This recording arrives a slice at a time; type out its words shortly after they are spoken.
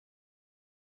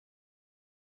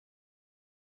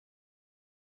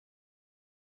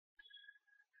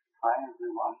Hi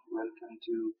everyone, welcome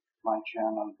to my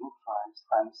channel Book Vibes.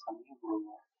 I'm Sunny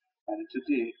Brewer, and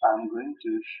today I'm going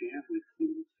to share with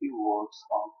you a few words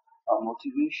on a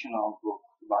motivational book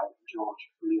by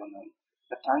George Leonard.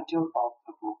 The title of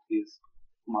the book is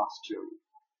Mastery.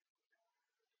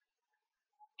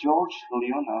 George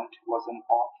Leonard was an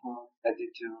author,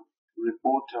 editor,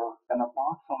 reporter, and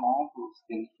apart from all those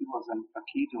things, he was an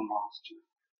Aikido master.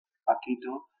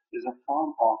 Aikido is a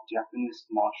form of Japanese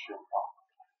martial art.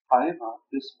 However,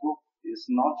 this book is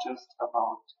not just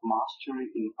about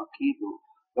mastery in Aikido,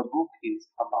 the book is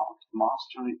about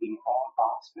mastery in all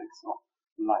aspects of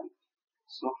life.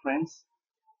 So, friends,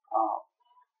 uh,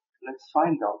 let's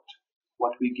find out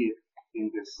what we get in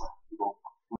this book.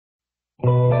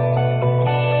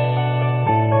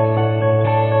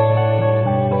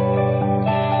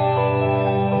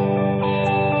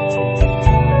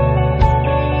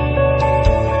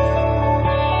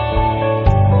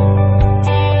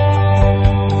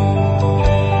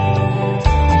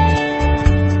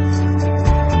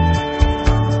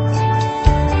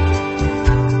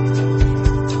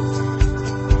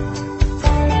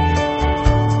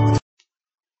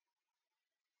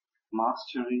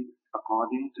 Mastery,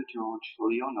 according to George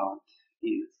Leonard,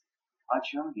 is a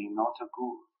journey, not a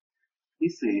goal. He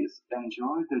says,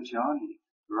 enjoy the journey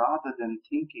rather than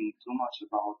thinking too much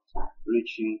about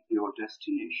reaching your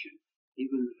destination. You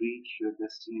will reach your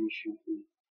destination in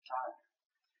time.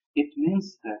 It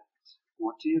means that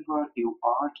whatever you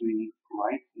are doing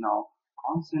right now,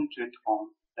 concentrate on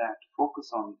that,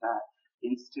 focus on that,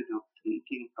 instead of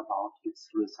thinking about its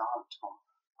result or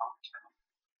outcome.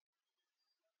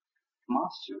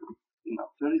 Mastery, in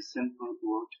a very simple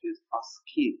word, is a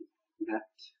skill that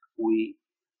we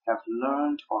have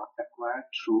learned or acquired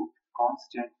through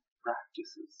constant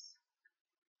practices.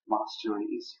 Mastery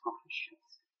is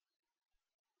proficiency.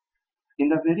 In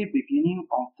the very beginning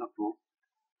of the book,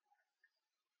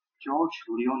 George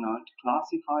Leonard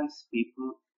classifies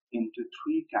people into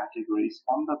three categories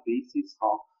on the basis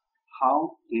of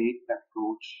how they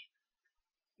approach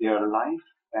their life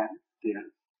and their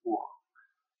work.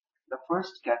 The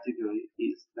first category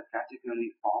is the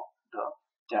category of the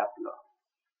dabbler.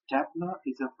 Dabbler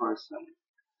is a person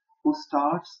who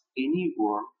starts any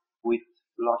work with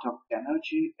a lot of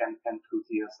energy and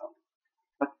enthusiasm.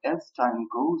 But as time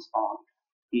goes on,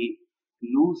 he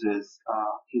loses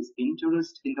his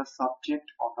interest in the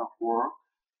subject of the work,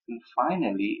 and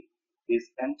finally his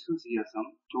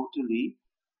enthusiasm totally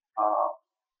uh,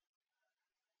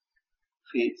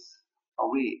 fades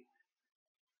away.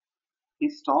 He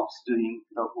stops doing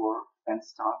the work and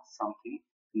starts something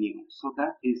new. So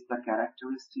that is the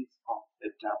characteristics of a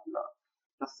dabbler.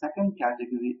 The second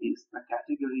category is the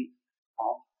category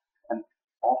of and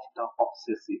of the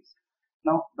obsessives.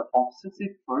 Now, the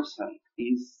obsessive person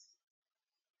is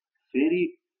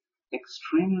very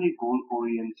extremely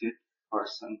goal-oriented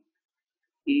person.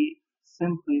 He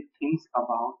simply thinks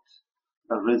about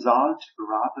the result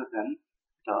rather than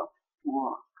the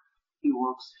work. He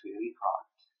works very hard.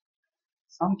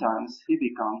 Sometimes he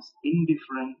becomes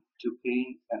indifferent to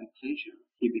pain and pleasure.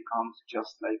 He becomes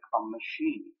just like a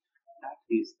machine. That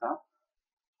is the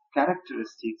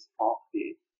characteristics of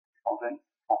an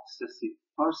obsessive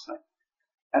person.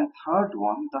 And third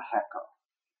one, the hacker.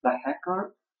 The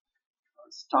hacker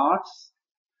starts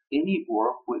any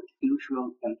work with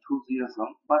usual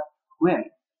enthusiasm, but when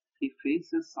he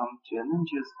faces some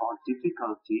challenges or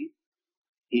difficulty,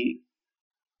 he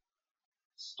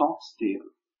stops there.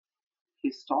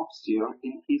 He stops there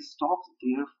and he stops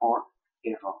there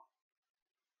forever.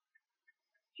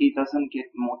 He doesn't get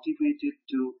motivated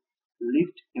to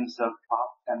lift himself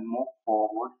up and move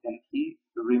forward, and he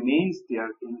remains there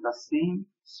in the same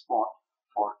spot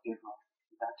forever.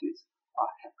 That is a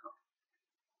hacker.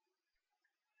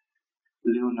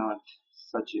 Leonard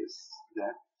suggests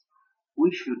that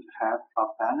we should have a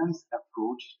balanced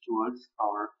approach towards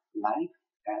our life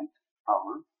and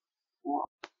our work.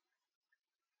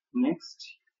 Next,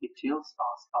 he tells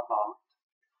us about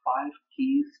 5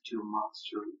 keys to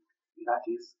mastery. That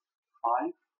is,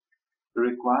 5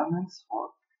 requirements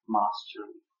for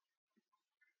mastery.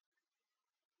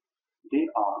 They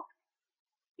are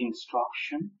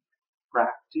instruction,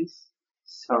 practice,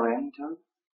 surrender,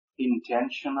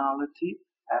 intentionality,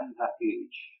 and the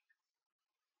age.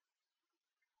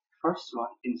 First one,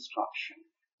 instruction.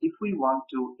 If we want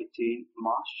to attain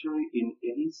mastery in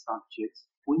any subjects,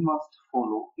 we must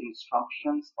follow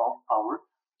instructions of our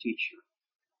teacher.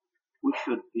 We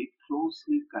should be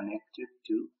closely connected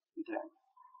to them.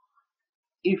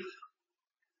 If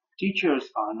teachers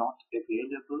are not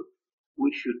available,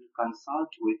 we should consult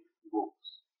with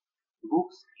books.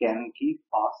 Books can give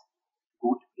us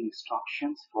good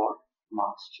instructions for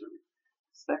mastery.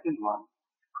 Second one,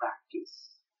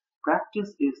 practice.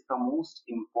 Practice is the most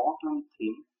important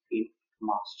thing in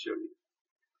mastery.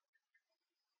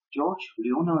 George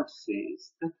Leonard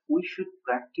says that we should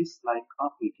practice like a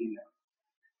beginner.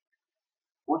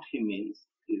 What he means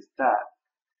is that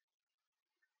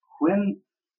when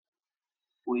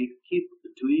we keep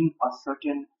doing a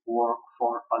certain work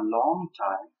for a long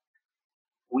time,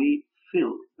 we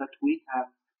feel that we have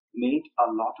made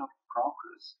a lot of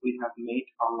progress, we have made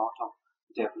a lot of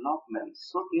development.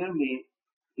 So there may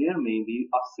be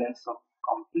a sense of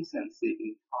complacency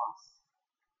in us.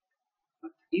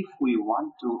 But if we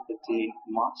want to attain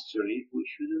mastery, we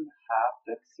shouldn't have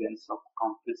that sense of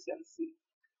complacency.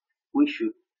 We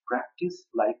should practice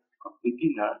like a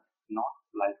beginner, not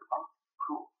like a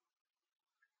pro.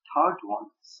 Third one,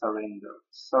 surrender.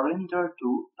 Surrender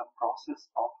to the process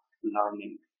of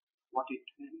learning. What it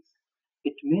means?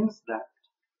 It means that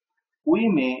we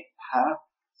may have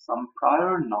some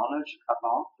prior knowledge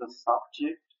about the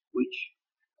subject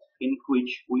in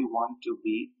which we want to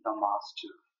be the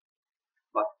master.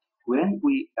 But when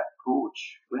we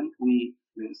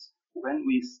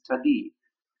study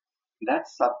that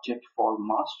subject for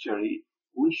mastery,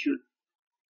 we should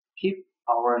keep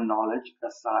our knowledge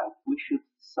aside. We should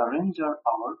surrender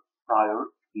our prior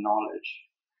knowledge.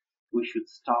 We should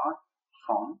start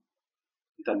from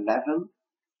the level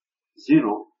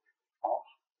zero of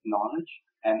knowledge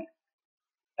and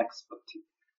expertise.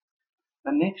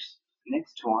 The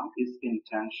next one is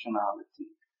intentionality.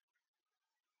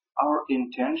 Our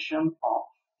intention of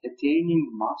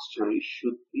attaining mastery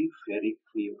should be very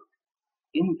clear.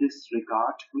 In this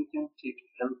regard, we can take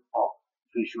help of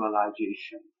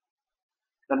visualization.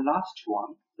 The last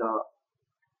one, the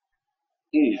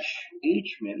age.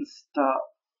 Age means the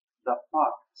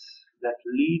path that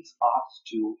leads us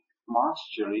to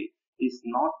mastery is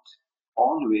not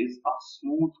always a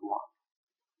smooth one.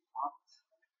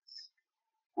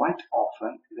 Quite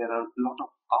often there are a lot of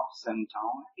ups and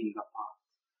downs in the path.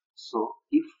 So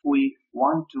if we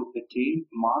want to attain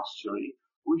mastery,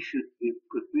 we should be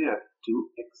prepared to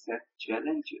accept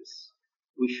challenges.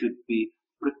 We should be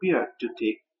prepared to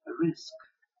take a risk.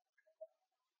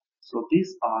 So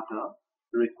these are the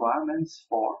requirements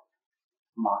for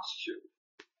mastery.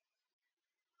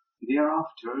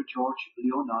 Thereafter, George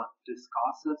Leonard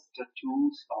discusses the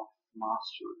tools of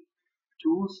mastery.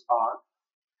 Tools are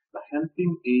the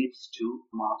helping aids to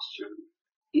mastery.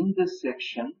 In this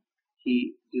section,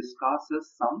 he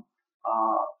discusses some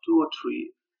two or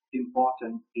three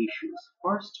important issues.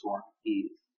 First one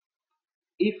is,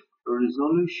 if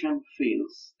resolution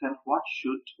fails, then what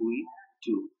should we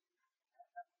do?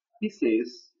 He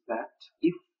says that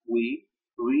if we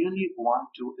really want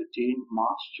to attain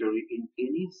mastery in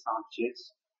any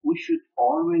subjects, we should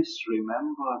always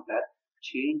remember that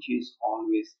change is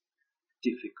always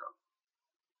difficult.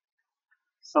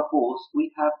 Suppose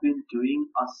we have been doing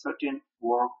a certain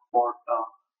work for a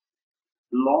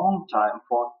long time,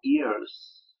 for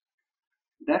years,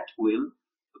 that will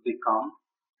become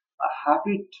a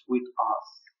habit with us.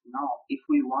 Now, if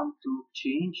we want to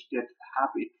change that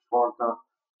habit for the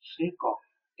sake of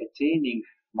attaining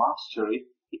mastery,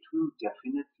 it will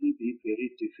definitely be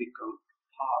very difficult,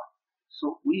 hard.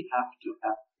 So we have to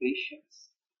have patience.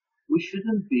 We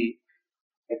shouldn't be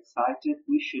excited.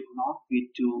 We should not be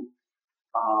too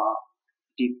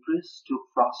depressed, too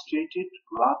frustrated.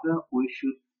 Rather, we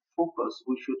should focus.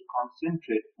 We should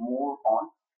concentrate more on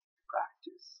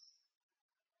practice.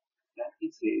 Then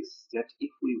he says that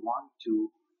if we want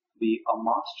to be a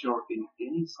master in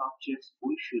any subjects,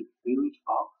 we should build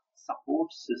a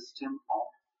support system of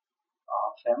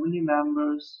family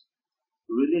members,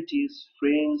 relatives,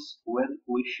 friends,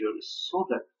 well-wishers, so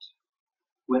that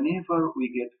whenever we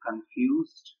get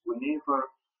confused, whenever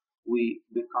we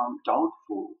become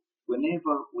doubtful,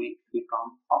 whenever we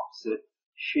become upset,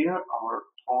 share our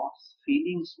thoughts,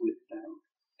 feelings with them,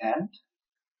 and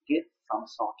get some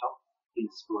sort of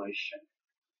inspiration.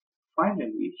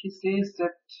 Finally, he says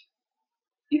that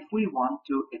if we want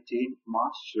to attain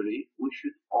mastery, we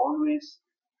should always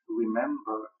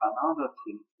remember another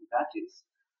thing, that is,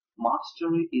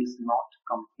 mastery is not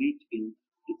complete in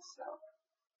itself.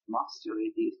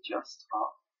 Mastery is just a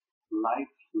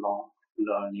lifelong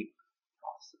learning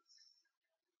process.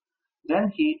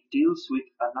 Then he deals with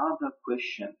another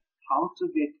question, how to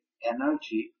get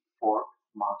energy for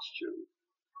mastery.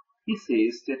 He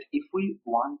says that if we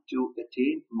want to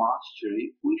attain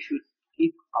mastery, we should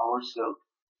keep ourselves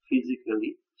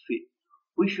physically fit.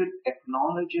 We should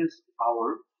acknowledge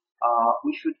our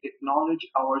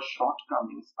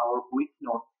shortcomings, our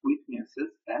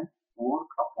weaknesses, and work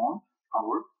upon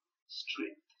our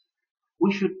strength.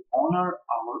 We should honor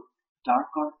our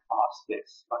darker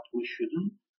aspects, but we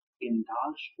shouldn't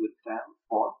indulge with them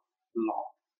for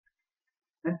long.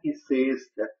 Then he says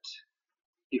that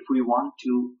if we want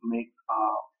to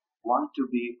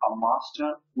be a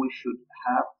master, we should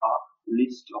have a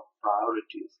list of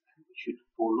priorities and we should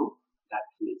follow that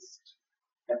list.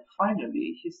 And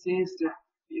finally, he says that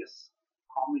yes,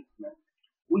 commitment.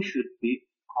 We should be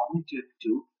committed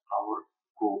to our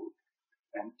goal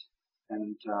and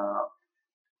and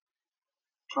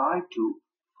try to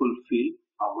fulfill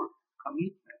our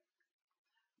commitment.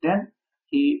 Then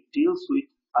he deals with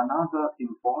another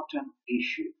important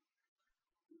issue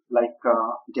like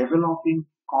developing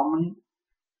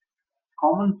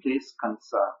commonplace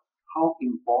concern, how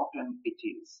important it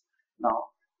is. Now,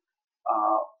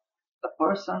 uh, the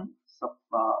person,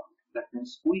 that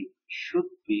means we should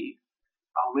be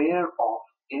aware of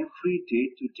every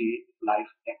day-to-day life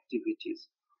activities.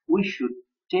 We should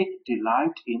take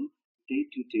delight in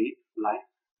day-to-day life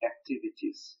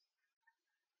activities.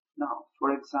 Now,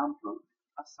 for example,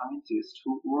 a scientist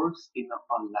who works in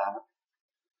a lab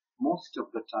most of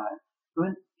the time,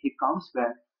 when he comes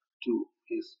back to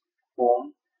his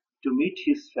home to meet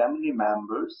his family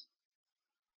members,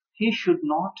 he should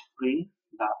not bring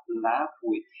the lab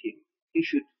with him. He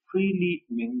should freely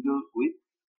mingle with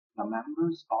the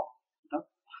members of the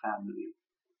family.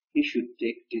 He should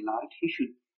take delight. He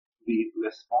should be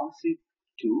responsive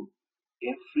to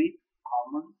every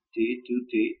common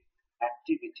day-to-day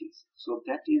activities. So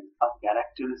that is a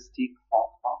characteristic of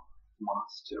a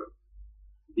master,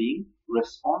 being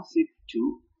responsive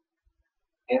to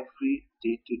every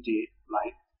day-to-day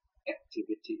life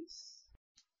activities.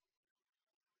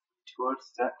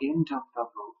 Towards the end of the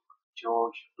book,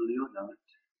 George Leonard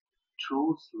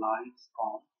throws light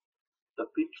on the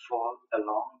pitfall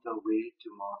along the way to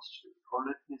mastery, or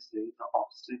let me say the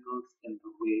obstacles in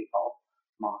the way of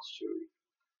mastery.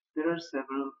 There are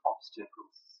several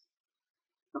obstacles.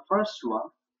 The first one,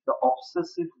 the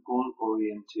obsessive goal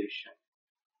orientation.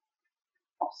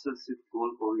 Obsessive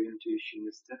goal orientation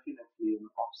is definitely an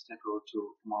obstacle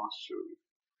to mastery.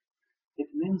 It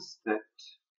means that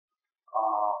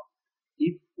uh,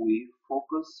 if we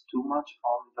focus too much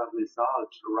on the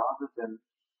result rather than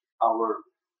our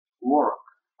work,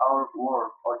 our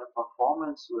work or the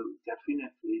performance will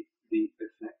definitely be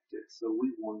affected. So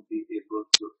we won't be able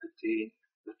to attain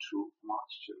the true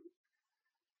mastery.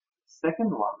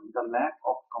 Second one, the lack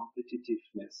of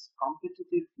competitiveness.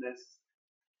 Competitiveness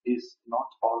is not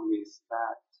always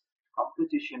bad.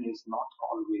 Competition is not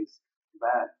always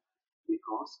bad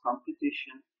because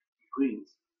competition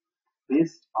brings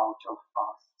best out of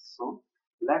us. So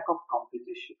lack of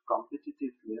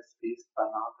competitiveness is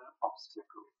another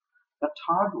obstacle. The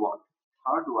third one,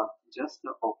 just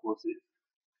the opposite.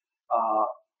 Uh,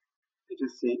 it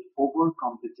is said over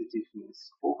competitiveness.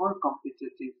 Over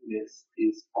competitiveness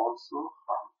is also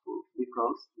harmful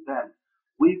because then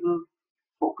we will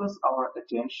focus our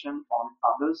attention on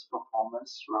others'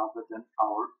 performance rather than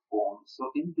our own.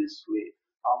 So in this way,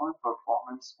 our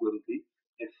performance will be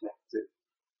affected.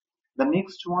 The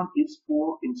next one is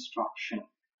poor instruction.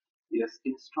 Yes,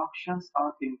 instructions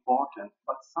are important,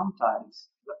 but sometimes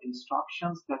the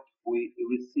instructions that we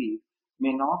receive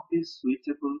may not be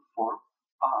suitable for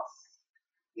us.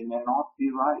 They may not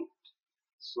be right.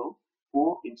 So,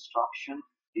 poor instruction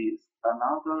is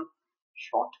another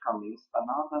shortcomings,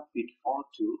 another pitfall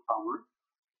to our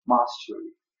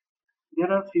mastery.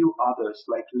 There are few others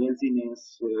like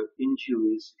laziness,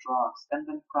 injuries, drugs, and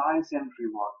then prize and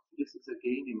reward. This is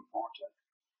again important.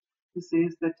 He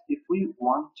says that if we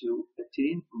want to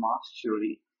attain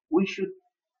mastery, we should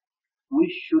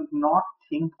not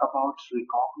think about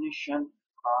recognition,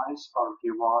 prize, or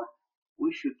reward.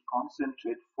 We should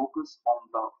concentrate, focus on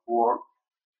the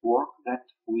work that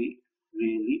we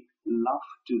really love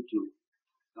to do,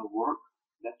 the work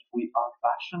that we are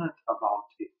passionate about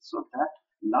it. So that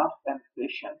love and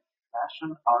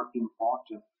passion are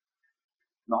important,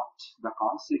 not the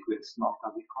consequence, not the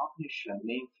recognition,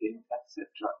 name, fame, etc.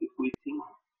 If we think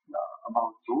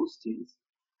about those things,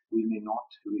 we may not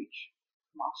reach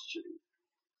mastery.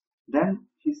 Then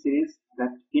he says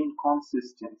that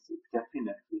inconsistency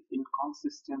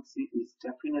is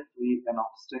definitely an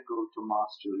obstacle to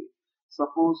mastery.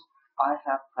 Suppose I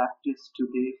have practiced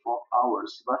today for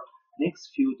hours, but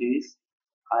next few days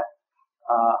I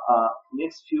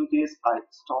I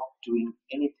stop doing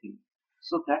anything.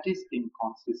 So that is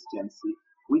inconsistency.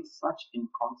 With such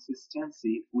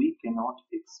inconsistency, we cannot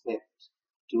expect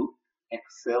to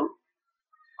excel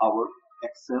our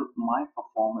excel my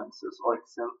performances or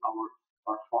excel our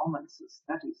performances.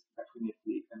 That is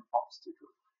definitely an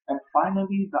obstacle. And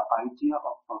finally, the idea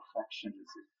of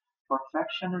perfectionism.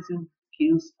 Perfectionism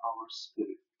kills our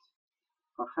spirit.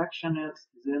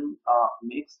 Perfectionism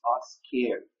makes us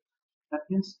scared. That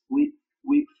means we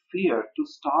fear to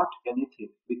start anything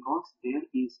because there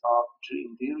is a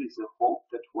dream, there is a hope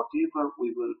that whatever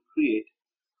we will create,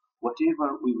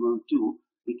 whatever we will do,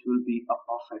 it will be a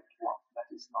perfect one.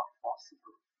 That is not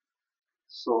possible.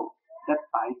 So that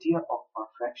idea of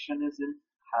perfectionism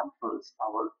hampers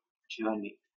our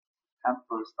journey,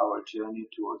 hampers our journey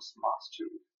towards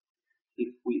mastery.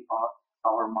 If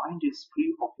our mind is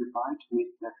preoccupied with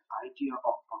that idea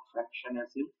of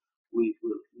perfectionism, we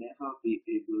will never be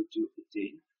able to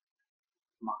attain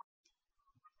mastery.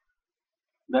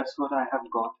 That's what I have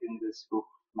got in this book,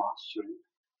 Mastery.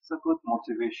 It's a good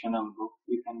motivational book.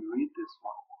 You can read this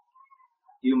one.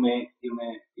 You may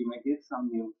get some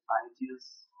new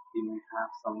ideas. You may have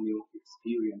some new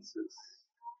experiences.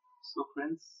 So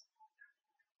friends,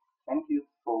 thank you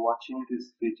for watching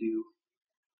this video.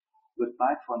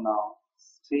 Goodbye for now.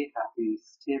 Stay happy,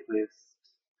 stay blessed.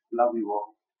 Love you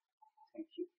all. Thank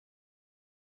you.